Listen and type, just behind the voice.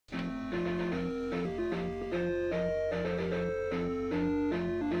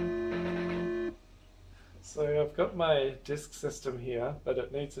So I've got my disk system here, but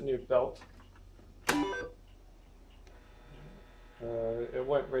it needs a new belt. It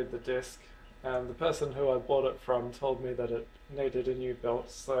won't read the disk, and the person who I bought it from told me that it needed a new belt,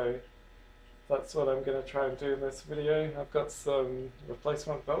 so that's what I'm going to try and do in this video. I've got some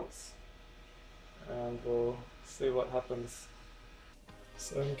replacement belts, and we'll see what happens.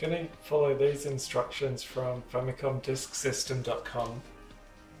 So I'm going to follow these instructions from FamicomDiskSystem.com,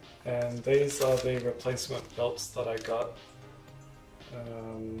 and these are the replacement belts that I got.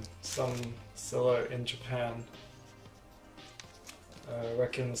 Some seller in Japan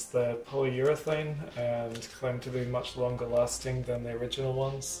reckons they're polyurethane and claim to be much longer lasting than the original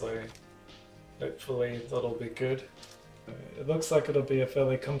ones, so hopefully that'll be good. It looks like it'll be a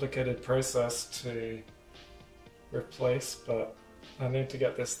fairly complicated process to replace, but I need to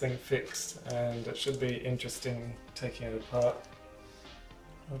get this thing fixed and it should be interesting taking it apart.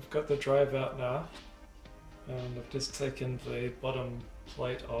 I've got the drive out now and I've just taken the bottom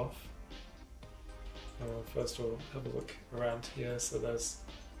plate off. First we'll have a look around here. So there's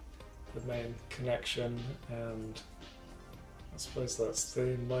the main connection, and I suppose that's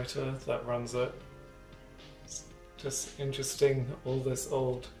the motor that runs it. It's just interesting, all this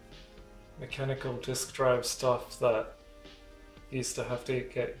old mechanical disk drive stuff that used to have to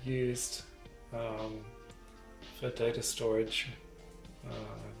get used for data storage.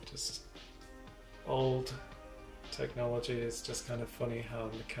 Just old technology. Is just kind of funny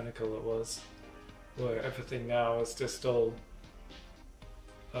how mechanical it was, where everything now is just all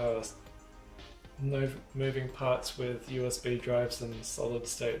no moving parts with USB drives and solid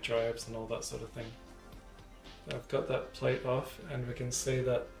state drives and all that sort of thing. I've got that plate off and we can see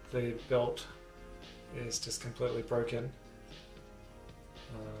that the belt is just completely broken.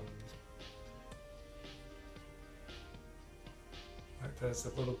 Like there's a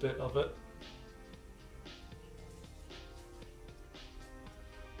little bit of it.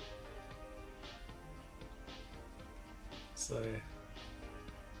 So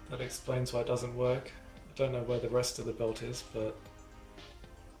that explains why it doesn't work. I don't know where the rest of the belt is, but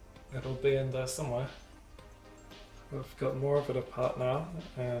it'll be in there somewhere. We've got more of it apart now,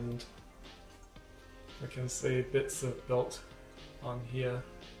 and we can see bits of belt on here.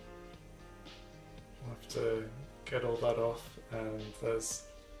 I'll have to get all that off, and there's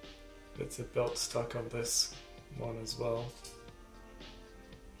bits of belt stuck on this one as well.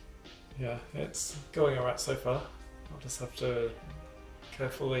 Yeah, it's going alright so far. I'll just have to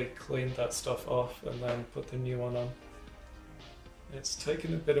carefully clean that stuff off and then put the new one on. It's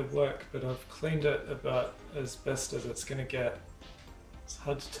taken a bit of work, but I've cleaned it about as best as it's going to get. It's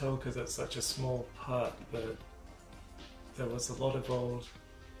hard to tell because it's such a small part, but there was a lot of old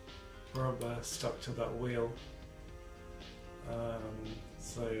rubber stuck to that wheel.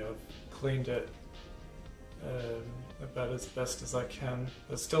 So I've cleaned it about as best as I can.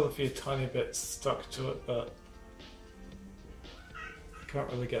 There's still a few tiny bits stuck to it, but I can't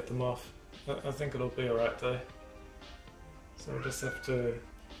really get them off. I think it'll be alright though. So I just have to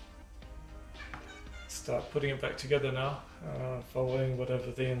start putting it back together now, following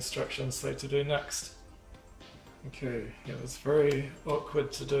whatever the instructions say to do next. Okay, it was very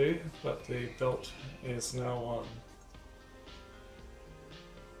awkward to do, but the belt is now on.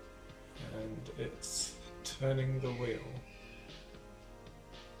 And it's turning the wheel.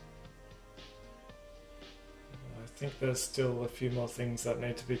 I think there's still a few more things that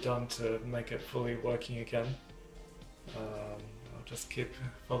need to be done to make it fully working again. I'll just keep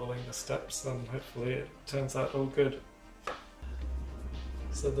following the steps and hopefully it turns out all good.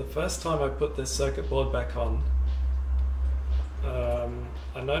 So the first time I put this circuit board back on,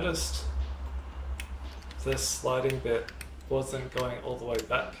 I noticed this sliding bit wasn't going all the way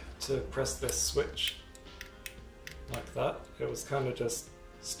back to press this switch like that. It was kind of just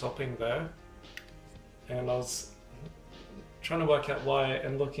stopping there, and I was trying to work out why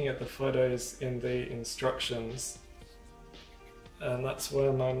and looking at the photos in the instructions, and that's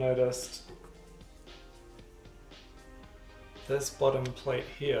when I noticed this bottom plate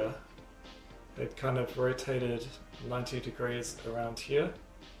here, it kind of rotated 90 degrees around here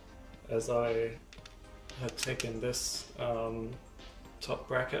as I had taken this top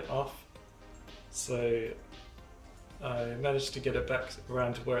bracket off. So I managed to get it back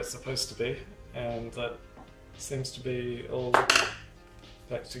around to where it's supposed to be, and that seems to be all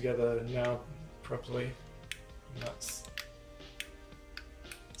back together now properly. And that's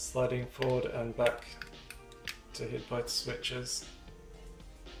sliding forward and back to hit both switches.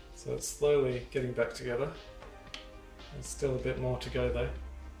 So it's slowly getting back together. There's still a bit more to go though.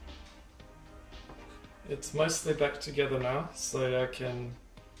 It's mostly back together now, so I can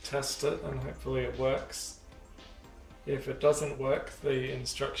test it and hopefully it works. If it doesn't work, the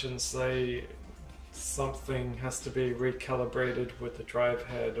instructions say something has to be recalibrated with the drive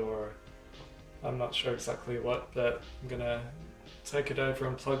head, or I'm not sure exactly what, but I'm gonna take it over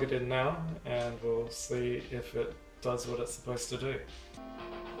and plug it in now, and we'll see if it does what it's supposed to do.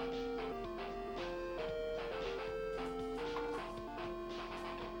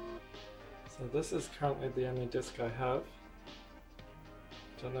 So this is currently the only disc I have.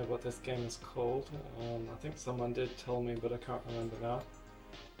 Don't know what this game is called. I think someone did tell me, but I can't remember now.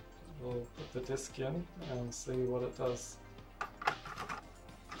 We'll put the disc in and see what it does.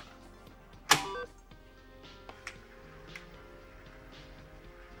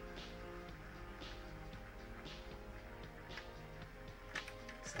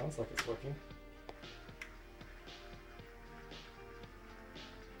 Sounds like it's working.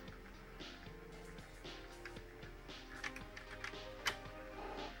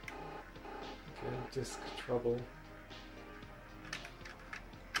 Okay, disk trouble.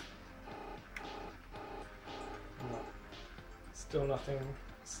 No, still nothing,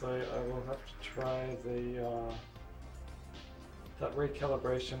 so I will have to try the that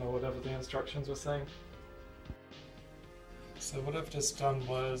recalibration or whatever the instructions were saying. So what I've just done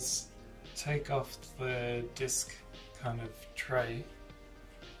was take off the disk kind of tray,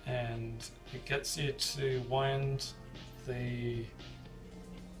 and it gets you to wind the,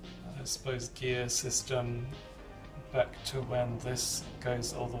 I suppose, gear system back to when this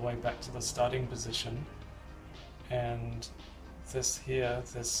goes all the way back to the starting position, and this here,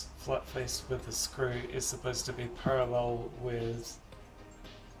 this flat face with the screw, is supposed to be parallel with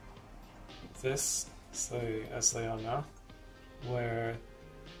this, so as they are now, where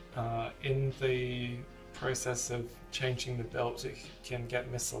in the process of changing the belt it can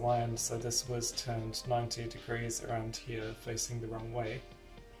get misaligned, so this was turned 90 degrees around here facing the wrong way.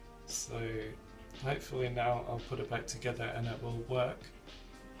 So hopefully now I'll put it back together and it will work.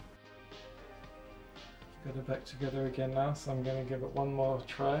 Got it back together again now, so I'm going to give it one more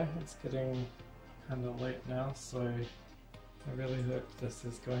try. It's getting kind of late now, so I really hope this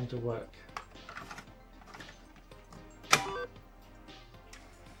is going to work.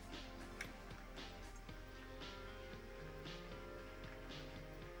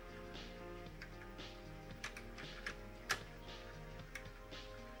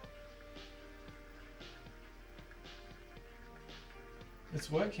 It's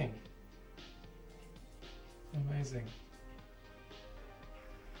working. Amazing.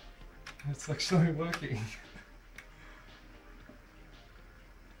 It's actually working.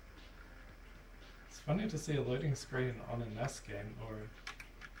 It's funny to see a loading screen on a NES game or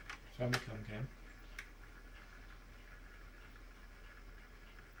a Famicom game.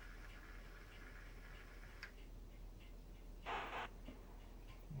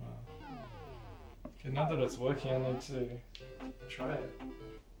 Wow. Okay, now that it's working, I need to try it.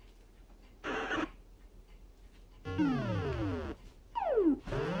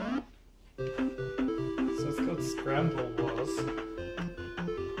 So it's called Scramble Wars.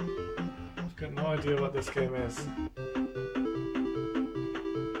 I've got no idea what this game is.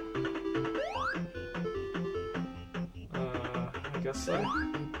 I guess so.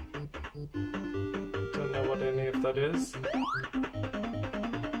 Don't know what any of that is.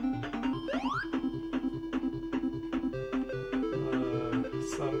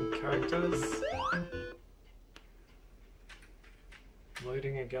 Some characters.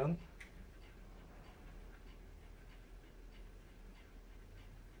 Loading again.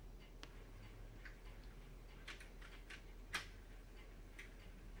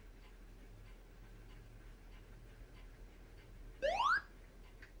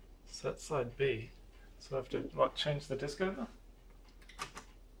 Set side B. So I have to, what, change the disc over?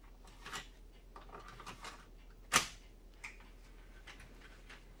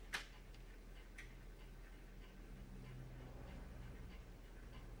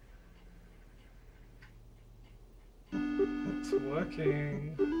 It's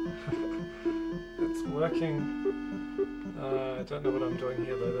working. It's working. I don't know what I'm doing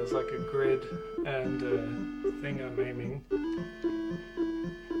here though. There's like a grid and a thing I'm aiming.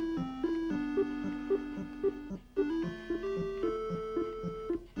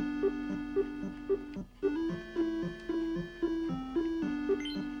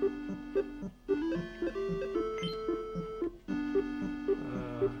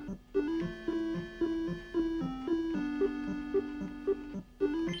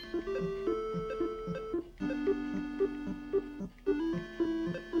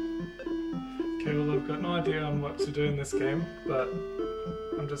 Okay, well I've got no idea on what to do in this game, but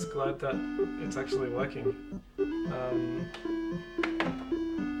I'm just glad that it's actually working.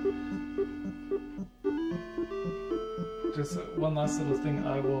 just one last little thing,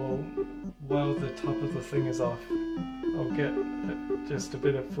 I will, while the top of the thing is off, I'll get just a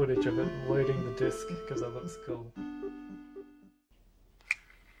bit of footage of it loading the disc because it looks cool.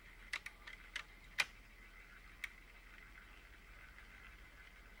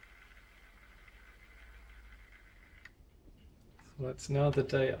 So it's now the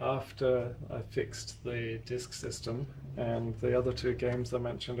day after I fixed the disc system and the other two games I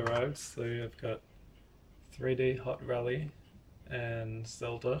mentioned arrived. So I've got 3D Hot Rally and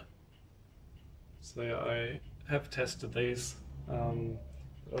Zelda. So I have tested these. I'll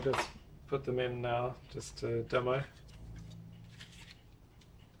just put them in now just to demo.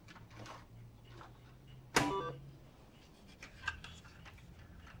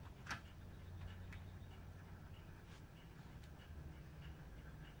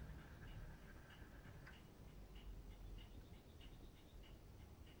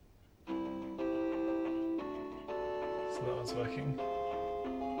 So that was working.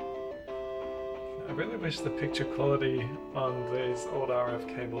 I really wish the picture quality on these old RF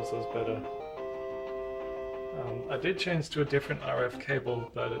cables was better. I did change to a different RF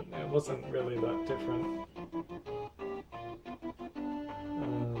cable, but it wasn't really that different.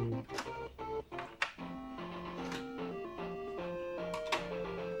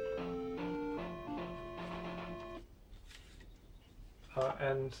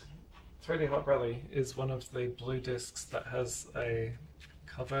 And 3D Hot Rally is one of the blue discs that has a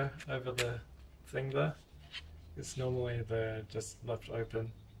cover over the thing there. It's normally they're just left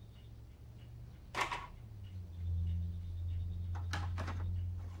open.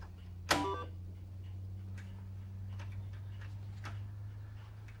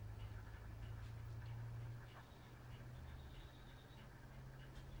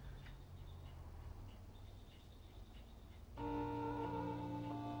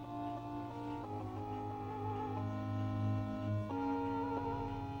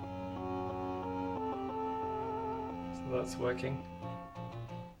 That's working.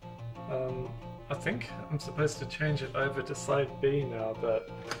 I think I'm supposed to change it over to side B now, but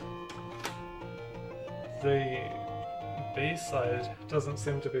the B side doesn't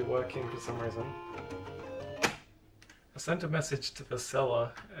seem to be working for some reason. I sent a message to the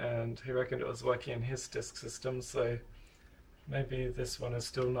seller and he reckoned it was working in his disk system, so maybe this one is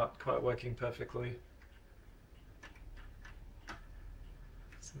still not quite working perfectly.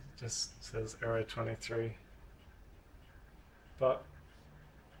 So it just says error 23. But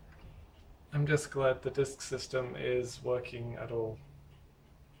I'm just glad the disk system is working at all.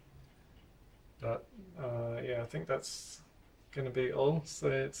 But yeah, I think that's going to be all. So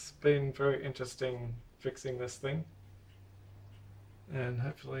it's been very interesting fixing this thing. And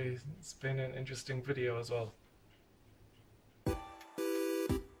hopefully it's been an interesting video as well.